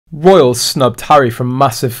Royals snubbed Harry from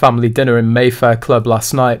massive family dinner in Mayfair club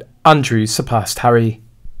last night. Andrew surpassed Harry.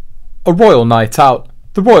 A royal night out.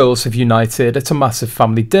 The royals have united at a massive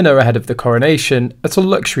family dinner ahead of the coronation at a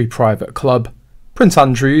luxury private club. Prince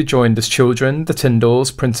Andrew joined as children, the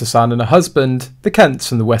Tindalls, princessanne and her husband, the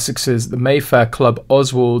Kents and the Wessexes at the Mayfair club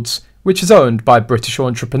Oswald's, which is owned by British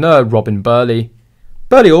entrepreneur Robin Birley.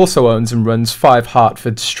 Birley also owns and runs 5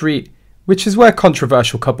 Hertford Street, which is where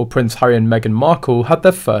controversial couple Prince Harry and Meghan Markle had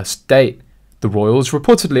their first date. The royals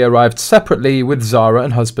reportedly arrived separately, with Zara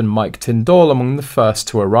and husband Mike Tindall among the first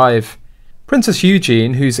to arrive. Princess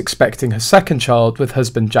Eugenie, who's expecting her second child with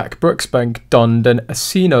husband Jack Brooksbank, donned an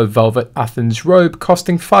Asino velvet Athens robe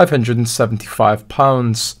costing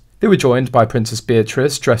 £575. They were joined by Princess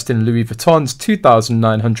Beatrice, dressed in Louis Vuitton's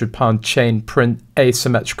 £2,900 chain print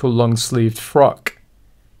asymmetrical long-sleeved frock.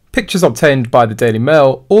 Pictures obtained by the Daily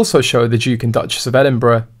Mail also show the Duke and Duchess of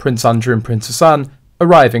Edinburgh, Prince Andrew and Princess Anne,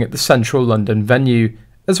 arriving at the central London venue,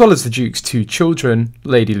 as well as the Duke's 2 children,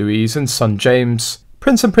 Lady Louise and son James.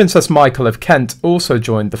 Prince and Princess Michael of Kent also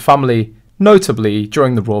joined the family. Notably,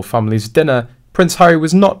 during the royal family's dinner, Prince Harry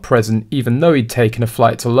was not present even though he'd taken a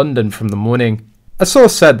flight to London from the morning. A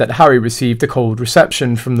source said that Harry received a cold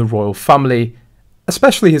reception from the royal family,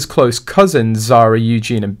 especially his close cousins Zara,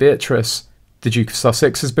 Eugenie and Beatrice. The Duke of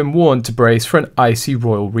Sussex has been warned to brace for an icy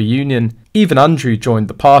royal reunion. Even Andrew joined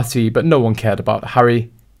the party, but no one cared about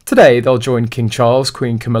Harry. Today they'll join King Charles,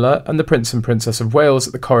 Queen Camilla and the Prince and Princess of Wales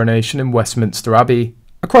at the coronation in Westminster Abbey.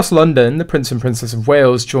 Across London, the Prince and Princess of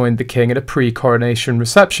Wales joined the King at a pre-coronation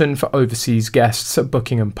reception for overseas guests at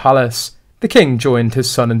Buckingham Palace. The King joined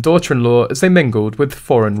his son and daughter-in-law as they mingled with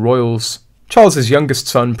foreign royals. Charles's youngest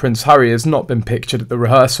son, Prince Harry, has not been pictured at the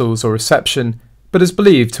rehearsals or reception, but is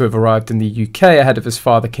believed to have arrived in the UK ahead of his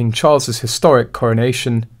father King Charles's historic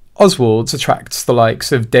coronation. Oswald's attracts the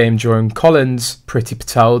likes of Dame Joan Collins, Priti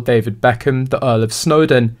Patel, David Beckham, the Earl of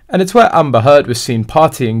Snowdon, and it's where Amber Heard was seen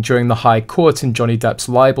partying during the High Court in Johnny Depp's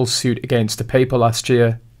libel suit against a paper last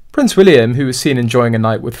year. Prince William, who was seen enjoying a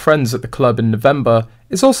night with friends at the club in November,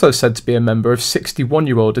 is also said to be a member of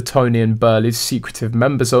 61-year-old Etonian Burley's secretive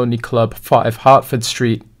members-only club 5 Hertford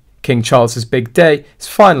Street. King Charles's big day is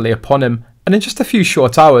finally upon him, and in just a few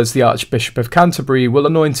short hours the Archbishop of Canterbury will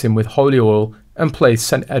anoint him with holy oil and place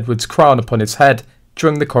St Edward's crown upon his head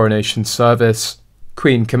during the coronation service.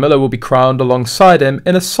 Queen Camilla will be crowned alongside him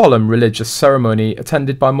in a solemn religious ceremony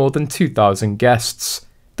attended by more than 2,000 guests.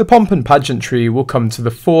 The pomp and pageantry will come to the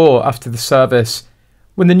fore after the service,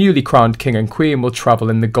 when the newly crowned King and Queen will travel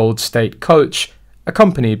in the Gold State coach,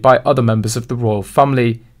 accompanied by other members of the royal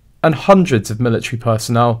family and hundreds of military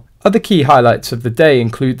personnel. Other key highlights of the day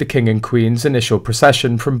include the King and Queen's initial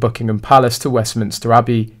procession from Buckingham Palace to Westminster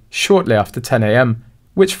Abbey shortly after 10 AM,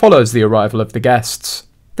 which follows the arrival of the guests.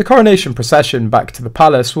 The coronation procession back to the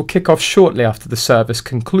palace will kick off shortly after the service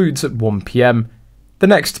concludes at 1 PM. The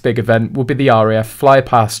next big event will be the RAF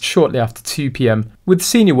flypast shortly after 2 PM, with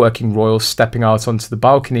senior working royals stepping out onto the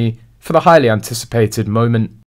balcony for the highly anticipated moment.